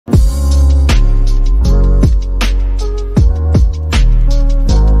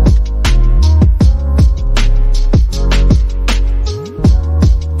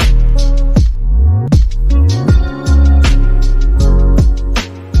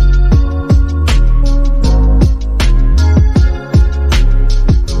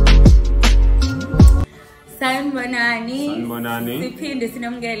siphinde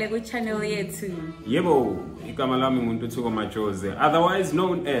sinomngele ku channel yethu. Yebo, igama lami nguNtuthuko Majozi, otherwise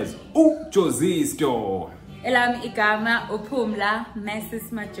known as Jozistos. Elami igama uPhumla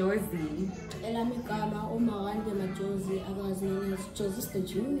Mrs. Majozi. Elami igama uMawande Majozi, otherwise known as Jozistos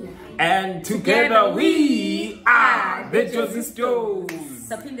Jr. And together we are the Jozistos.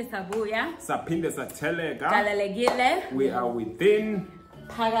 Saphinde sabuya. Saphinde sateleka. Galalekile. We are within.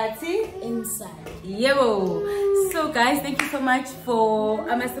 Phakathi. Inside. Yebo. So guys, thank you so much for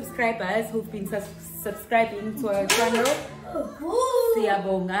my subscribers who've been subscribing to our channel.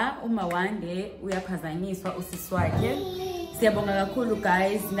 Siyabonga uMawande uyaphazanyiswa usisi wakhe. Siyabonga kakhulu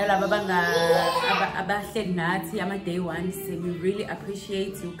guys nalabo abahleli nathi ama day ones. We really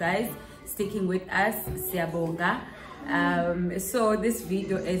appreciate you guys sticking with us. Siyabonga. So this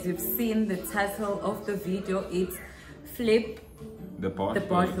video, as you've seen the title of the video, it's Flip the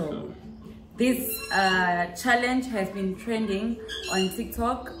Bottle. This challenge has been trending on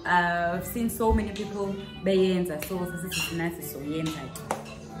TikTok. I've seen so many people beyenza, so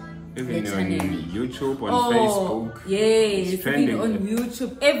even on YouTube, on Facebook. Yes, even on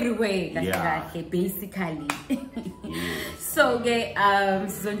YouTube, everywhere. That's yeah. Basically. Yes. So okay,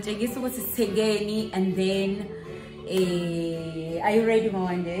 and then are you ready,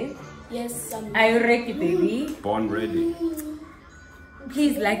 Mawande? Yes, are you ready, baby? Born ready.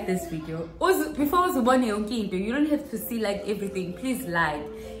 Please like this video. Also, before you don't have to see like everything. Please like.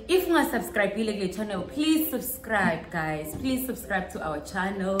 If you want to subscribe to the channel, please subscribe, guys. Please subscribe to our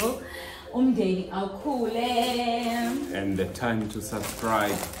channel. And the time to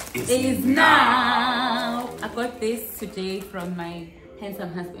subscribe is now. I got this today from my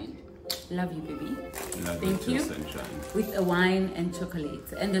handsome husband. Love you, baby. Thank you. Sunshine. With a wine and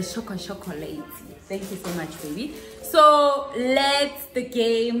chocolate and a chocolate. Thank you so much, baby. So let the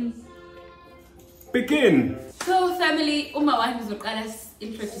game begin. So family, Umawande uzoqala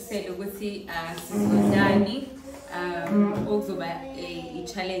introduce ukuthi sizodlani also by a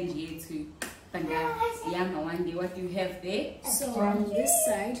challenge yethu banga Mawande. What do you have there? So on this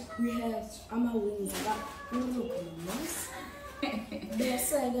side we have our wings. On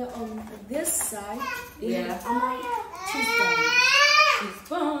this side, yeah, cheese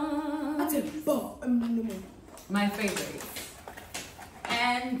bun. My favorite.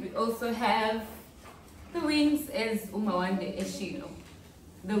 And we also have the wings, as Umawande Eshino.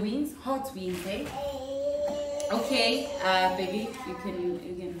 The wings, hot wings, eh? Okay, baby, you can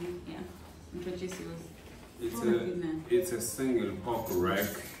yeah, introduce yours. It's a single pork rack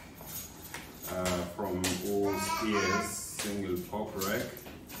from all ears. Single pork rack.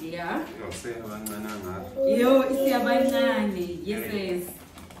 Yeah. Yo, it's a banana. Yes.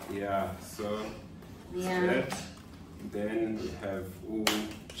 Yeah, so yeah. That. Then we have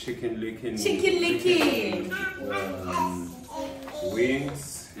chicken licking.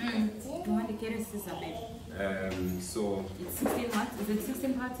 Wings. So it's 16 what? Is it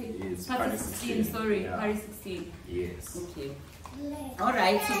 16 party? It's party 16, sorry, yeah. party 16. Yes. Okay.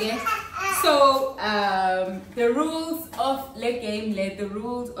 Alright, okay. So the rules of the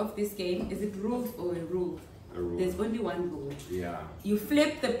rules of this game, is it rules or a rule? A rule. There's only one rule. Yeah. You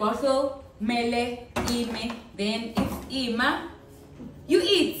flip the bottle, mele, ime, then if ima, you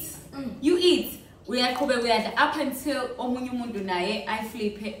eat. You eat. We are up until omunye umuntu naye I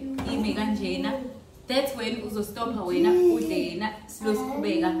flip ime kanjena. That's when uzo stop wena udle yena slow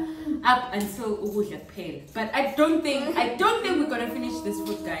siqhubeka up until ukudla kuphela. But I don't think we're gonna finish this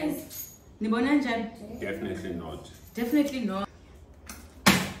food, guys. Nibona njani? Definitely not. Definitely not.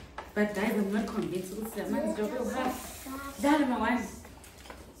 But guys, I'm not convinced ukuthi amanzi njengoba uhamba. Dala Mawande.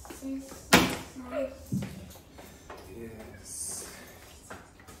 Yes.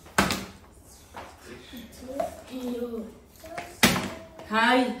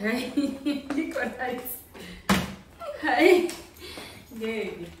 Hi. Look at that. Hi.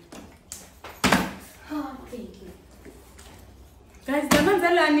 Good. Oh, thank you. Guys, the man's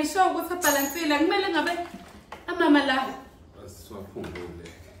alone show ukuthi abalansile kumele ngabe amama la. Asiwaphungule.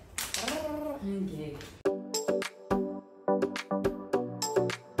 Okay.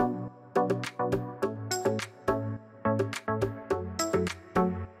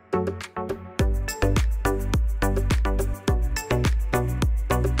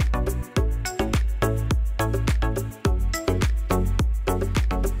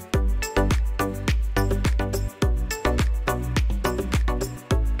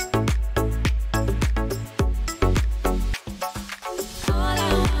 All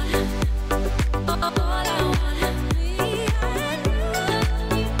I want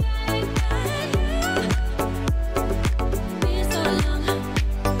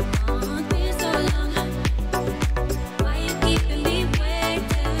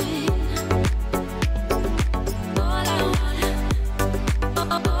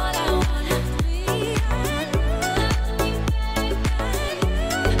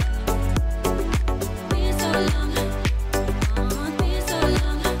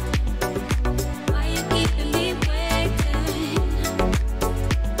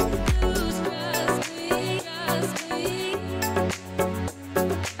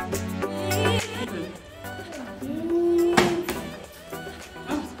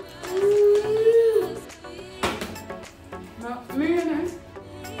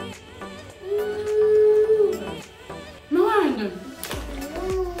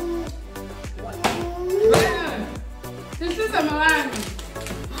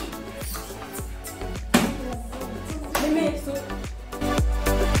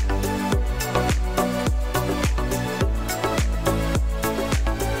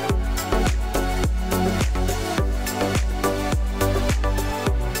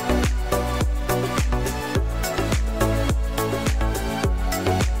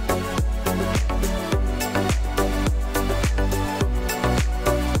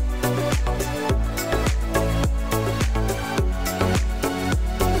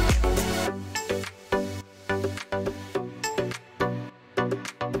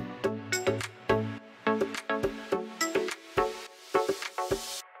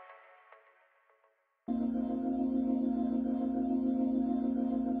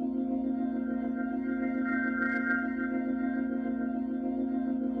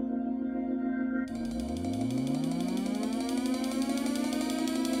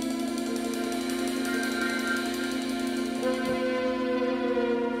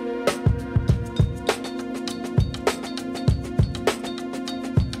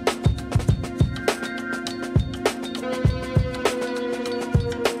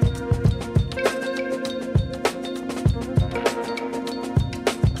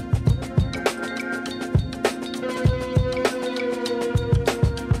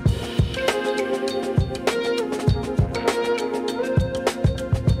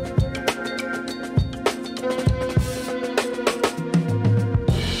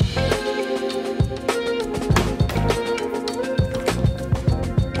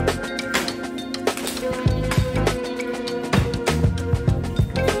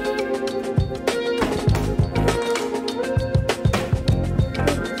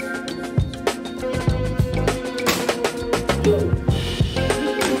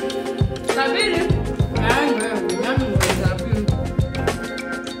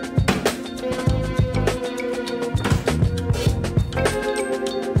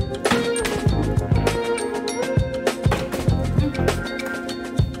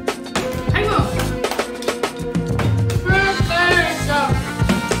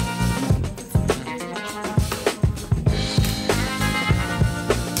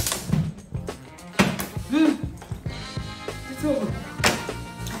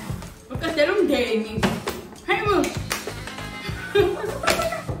ungeni. Hayibo.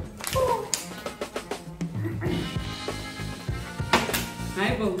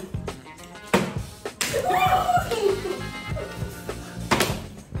 Hayibo.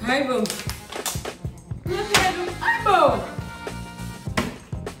 Hayibo. Hayibo.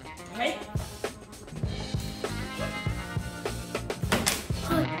 Hey.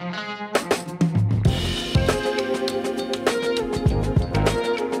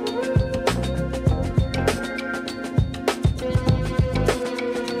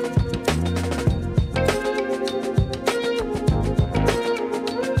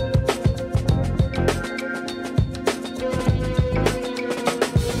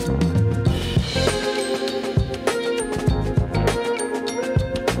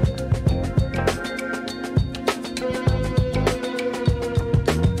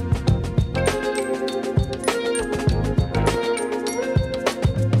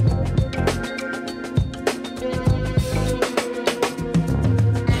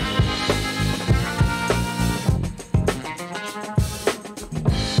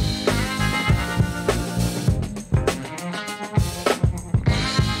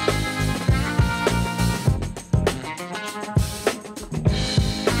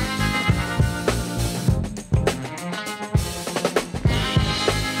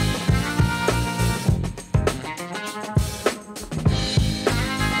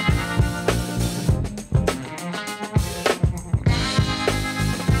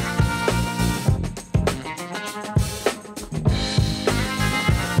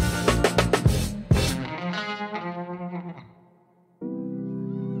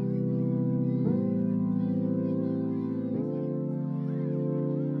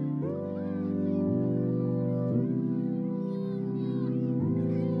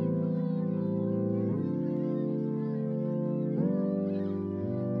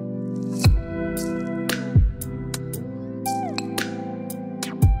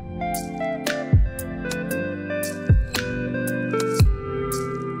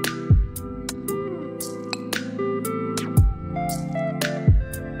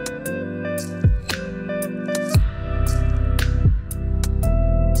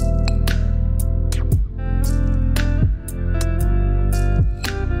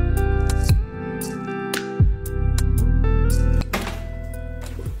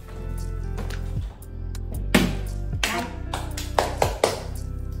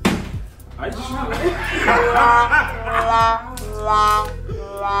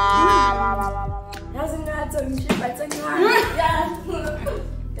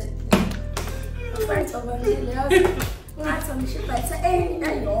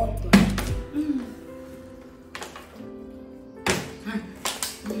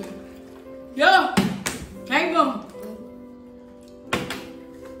 Yo, hang on.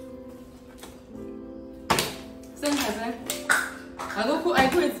 I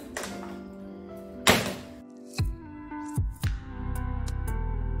quit.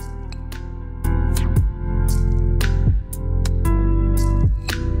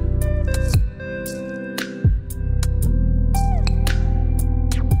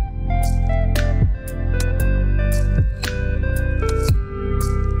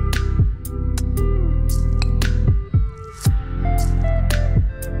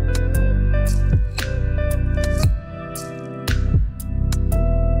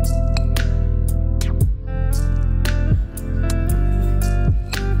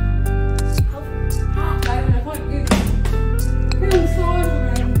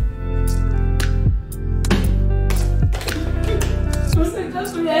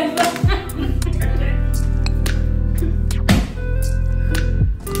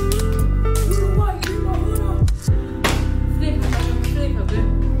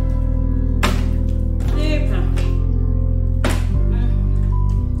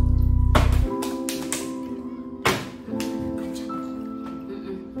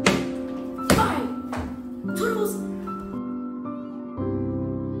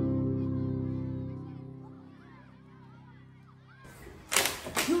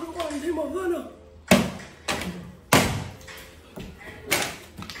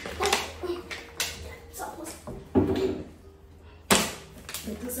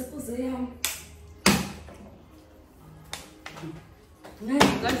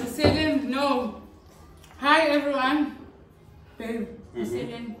 That's a second. No. Hi everyone. Babe, a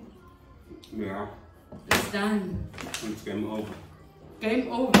second. Yeah. It's done. It's game over.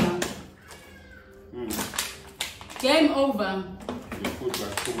 Game over. Game over. The food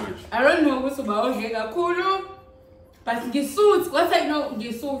was too much. I don't know what's about Kulu, but the suit. What I know,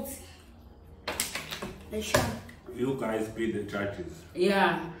 the suit. You guys be the judges.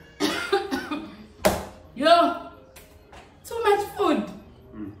 Yeah. Yo, too much food.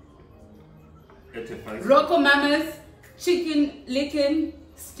 Rocco Mamas, chicken licking,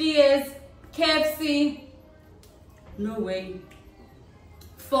 steers, KFC. No way.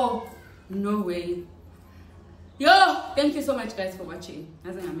 4. No way. Yo, thank you so much guys for watching.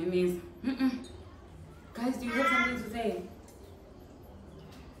 That's an amazing. Guys, do you have something to say?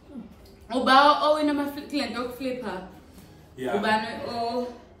 Dog flipper. Yeah.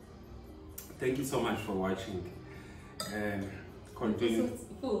 Thank you so much for watching. And continue.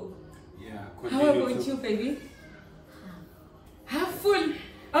 Yeah, continue. How about you, baby? Half full.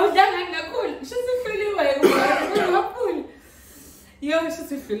 Oh, damn, cool. She's a fully half full. Yo,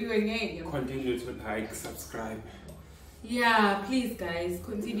 she's a fully way. Continue to like, subscribe. Yeah, please, guys,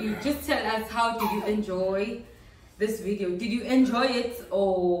 continue. Just tell us, how did you enjoy this video? Did you enjoy it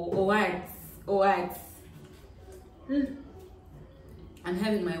or what? Or what? I'm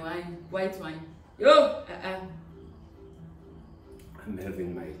having my wine, white wine. Yo, I'm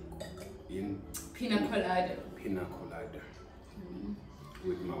having my pina colada. Pina colada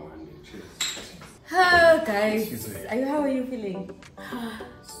with my wine. Cheers. Oh, guys, how are you feeling?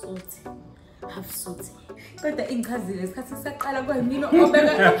 Salty. Half salty. Got the inkazile.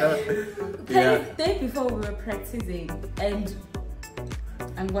 The day before we were practicing and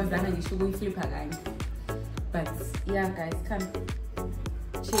but yeah, guys, come.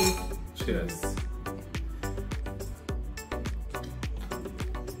 Cheers. Cheers.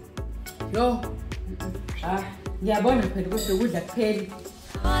 Yo. Yeah, bon, but we should pay.